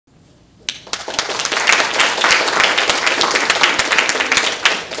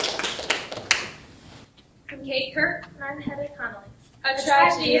Kirk. And I'm Heather Connelly. A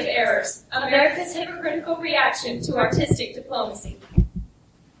Tragedy of Errors, America's Hypocritical Reaction to Artistic Diplomacy.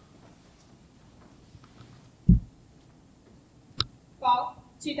 Fall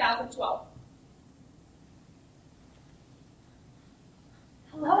 2012.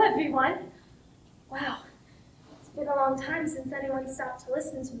 Hello, everyone. Wow, it's been a long time since anyone stopped to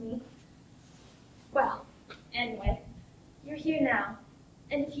listen to me. Well, anyway, you're here now,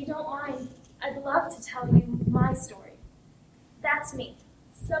 and if you don't mind, I'd love to tell you my story. That's me,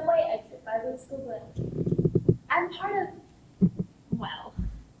 Subway Exit by Whitskill Glen. I'm part of, well,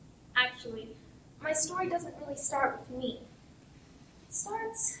 actually, my story doesn't really start with me. It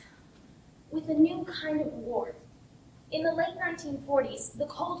starts with a new kind of war. In the late 1940s, the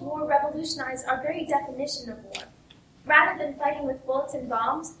Cold War revolutionized our very definition of war. Rather than fighting with bullets and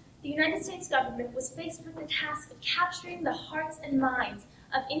bombs, the United States government was faced with the task of capturing the hearts and minds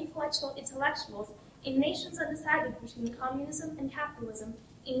of influential intellectuals in nations undecided between communism and capitalism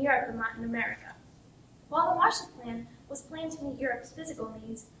in Europe and Latin America. While the Marshall Plan was planned to meet Europe's physical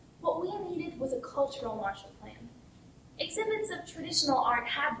needs, what we needed was a cultural Marshall Plan. Exhibits of traditional art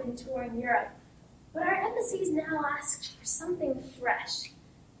have been touring Europe, but our embassies now asked for something fresh.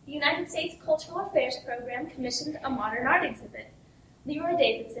 The United States Cultural Affairs Program commissioned a modern art exhibit. Leroy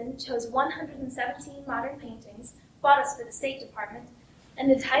Davidson chose 117 modern paintings, bought us for the State Department,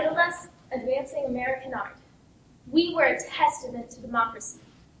 and entitled us Advancing American Art. We were a testament to democracy.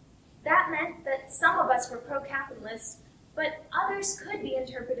 That meant that some of us were pro-capitalist, but others could be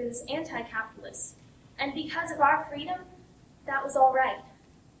interpreted as anti-capitalist. And because of our freedom, that was all right.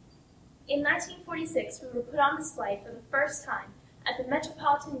 In 1946, we were put on display for the first time at the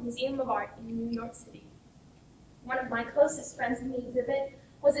Metropolitan Museum of Art in New York City. One of my closest friends in the exhibit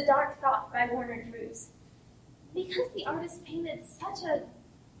was A Dark Thought by Warner Drews. Because the artist painted such a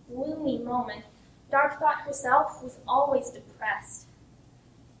gloomy moment, Dark Thought herself was always depressed.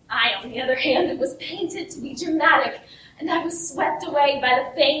 I, on the other hand, was painted to be dramatic, and I was swept away by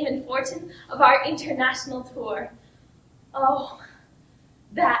the fame and fortune of our international tour. Oh,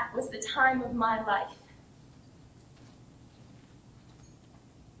 that was the time of my life.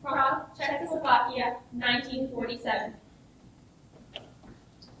 Prague, Czechoslovakia, 1947.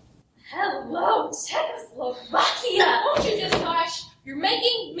 Hello, Czechoslovakia! Won't you just hush? You're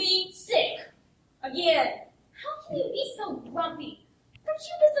making me sick. Again. How can you be so grumpy? For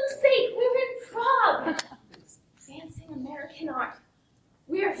cubism's sake, we're in Prague. Advancing American art.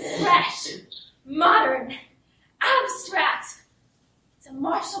 We're fresh, modern, abstract. It's a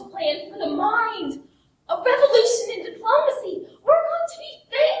Marshall Plan for the mind. A revolution in diplomacy. We're going to be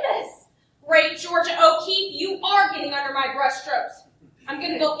famous. Great Georgia O'Keeffe, you are getting under my brushstrokes. I'm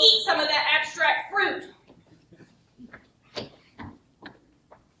going to go eat some of that abstract fruit.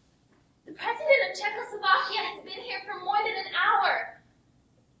 The president of Czechoslovakia has been here for more than an hour.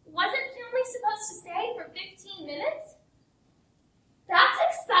 Wasn't he only supposed to stay for 15 minutes? That's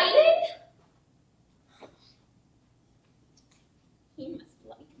exciting. He must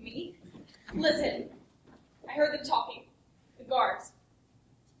like me. Listen, I heard them talking. The guards.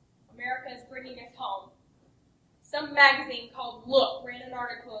 America is bringing us home. Some magazine called Look ran an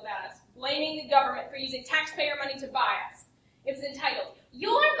article about us, blaming the government for using taxpayer money to buy us. It was entitled,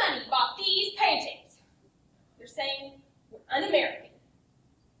 "Your money bought these paintings." They're saying we're un-American.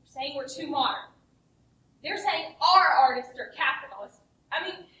 They're saying we're too modern. They're saying our artists are capitalists. I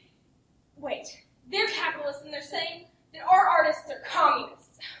mean, wait, they're capitalists and they're saying that our artists are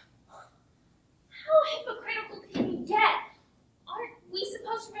communists. How hypocritical can you get? Aren't we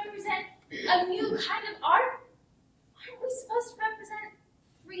supposed to represent a new kind of art? Aren't we supposed to represent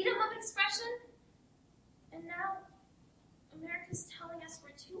freedom of expression? And now, America's telling us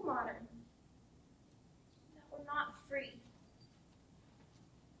we're too modern, that we're not free.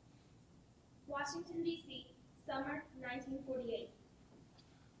 Washington, D.C., summer 1948.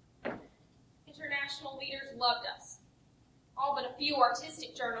 International leaders loved us. All but a few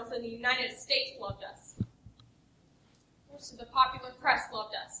artistic journals in the United States loved us. Most of the popular press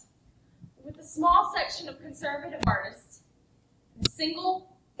loved us. With a small section of conservative artists, a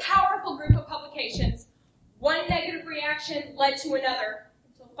single, powerful group of publications, one negative reaction led to another,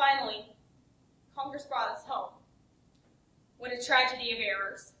 until finally, Congress brought us home. What a tragedy of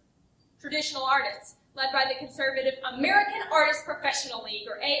errors. Traditional artists, led by the conservative American Artists Professional League,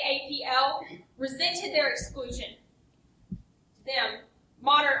 or AAPL, resented their exclusion. To them,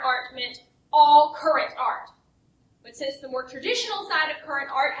 modern art meant all current art. But since the more traditional side of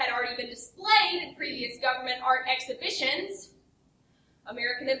current art had already been displayed in previous government art exhibitions,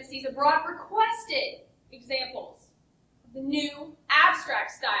 American embassies abroad requested examples of the new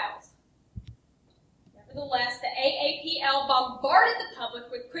abstract styles. Nevertheless, the AAPL bombarded the public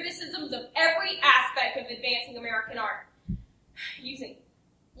with criticisms of every aspect of advancing American art, using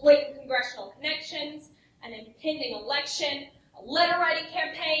blatant congressional connections, an impending election, a letter-writing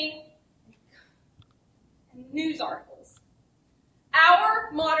campaign, and news articles.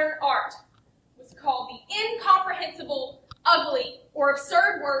 Our modern art was called the incomprehensible, ugly, or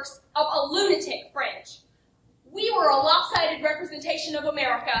absurd works of a lunatic fringe. We were a lopsided representation of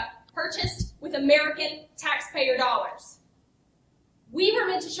America, purchased with American taxpayer dollars. We were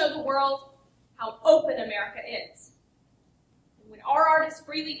meant to show the world how open America is. And when our artists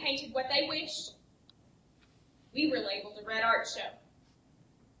freely painted what they wished, we were labeled a red art show.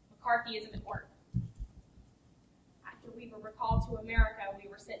 McCarthyism at work. After we were recalled to America, we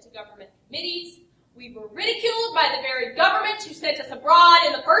were sent to government committees. We were ridiculed by the very government who sent us abroad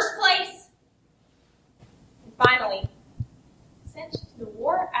in the first place. And finally, sent to the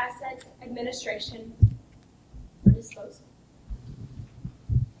War Assets Administration for disposal.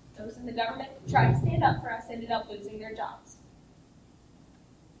 Those in the government who tried to stand up for us ended up losing their jobs.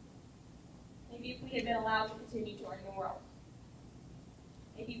 Maybe if we had been allowed to continue touring the world,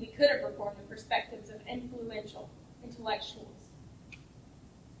 maybe we could have reformed the perspectives of influential intellectuals.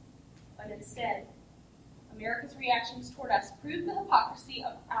 But instead, America's reactions toward us proved the hypocrisy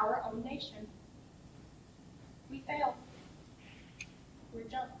of our own nation. We failed. We're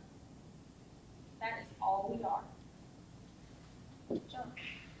junk. That is all we are. Junk.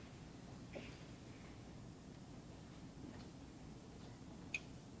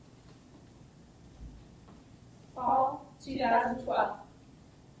 Fall 2012.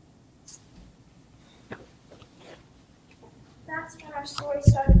 That's when our story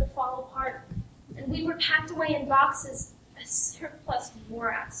started to fall apart, and we were packed away in boxes as surplus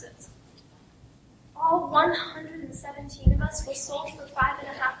war assets. All 117 of us were sold for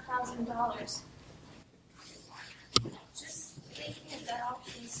 $5,500. Just thinking of that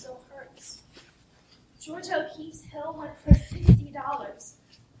auction still hurts. George O'Keeffe's Hill went for $50.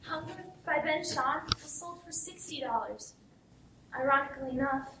 Hunger by Ben Shahn was sold for $60. Ironically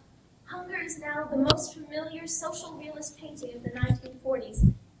enough, Hunger is now the most familiar social realist painting of the 1940s,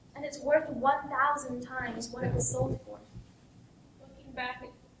 and it's worth 1,000 times what it was sold for. Looking back,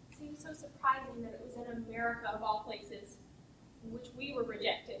 it seems so surprising that it was in America, of all places, in which we were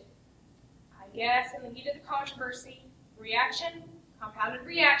rejected. I guess in the heat of the controversy, reaction compounded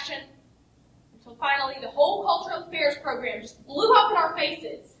reaction, until finally the whole cultural affairs program just blew up in our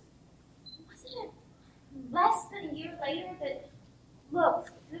faces. Wasn't it less than a year later that,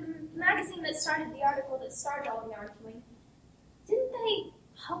 look, the magazine that started the article that started all the arguing, didn't they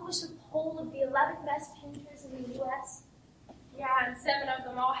publish a poll of the 11 best painters in the U.S.? Yeah, and 7 of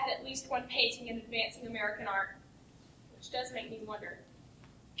them all had at least one painting in advancing American art, which does make me wonder.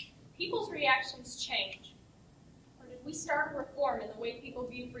 People's reactions change, or did we start a reform in the way people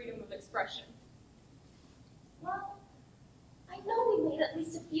view freedom of expression? Well, I know we made at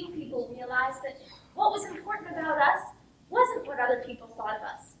least a few people realize that what was important about us wasn't what other people thought of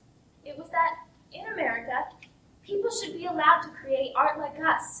us. It was that, in America, people should be allowed to create art like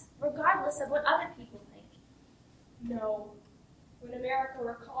us, regardless of what other people think. No. When America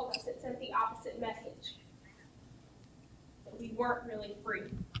recalled us, it sent the opposite message. That we weren't really free.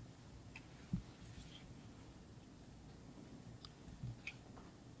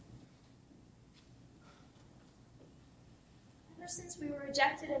 Ever since we were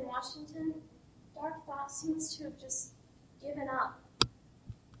rejected in Washington, Dark Thought seems to have just given up.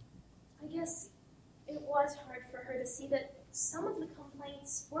 I guess it was hard for her to see that some of the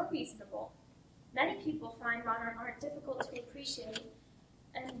complaints were reasonable. Many people find modern art difficult to appreciate,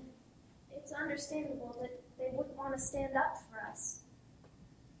 and it's understandable that they wouldn't want to stand up for us.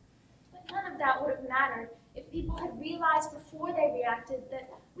 But none of that would have mattered if people had realized before they reacted that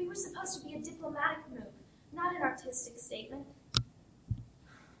we were supposed to be a diplomatic move, not an artistic statement.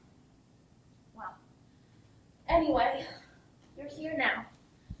 Well, anyway, you're here now,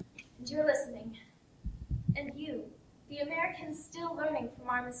 and you're listening. And you, the Americans still learning from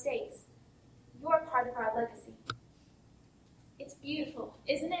our mistakes, you're part of our legacy. It's beautiful,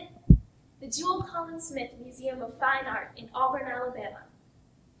 isn't it? The Jule Smith Museum of Fine Art in Auburn, Alabama.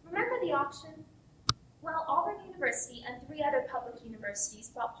 Remember the auction? Well, Auburn University and 3 other public universities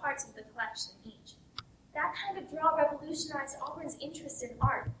bought parts of the collection each. That kind of draw revolutionized Auburn's interest in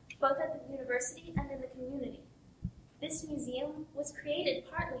art, both at the university and in the community. This museum was created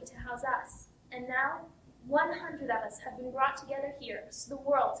partly to house us, and now 100 of us have been brought together here so the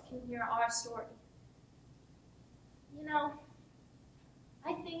world can hear our story. You know,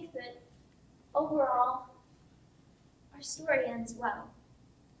 I think that overall, our story ends well.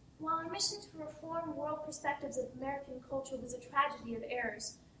 While our mission to reform world perspectives of American culture was a tragedy of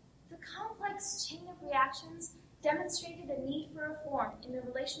errors, the complex chain of reactions demonstrated a need for reform in the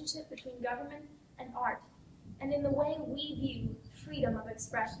relationship between government and art, and in the way we view freedom of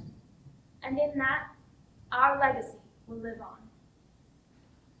expression. And in that, our legacy will live on.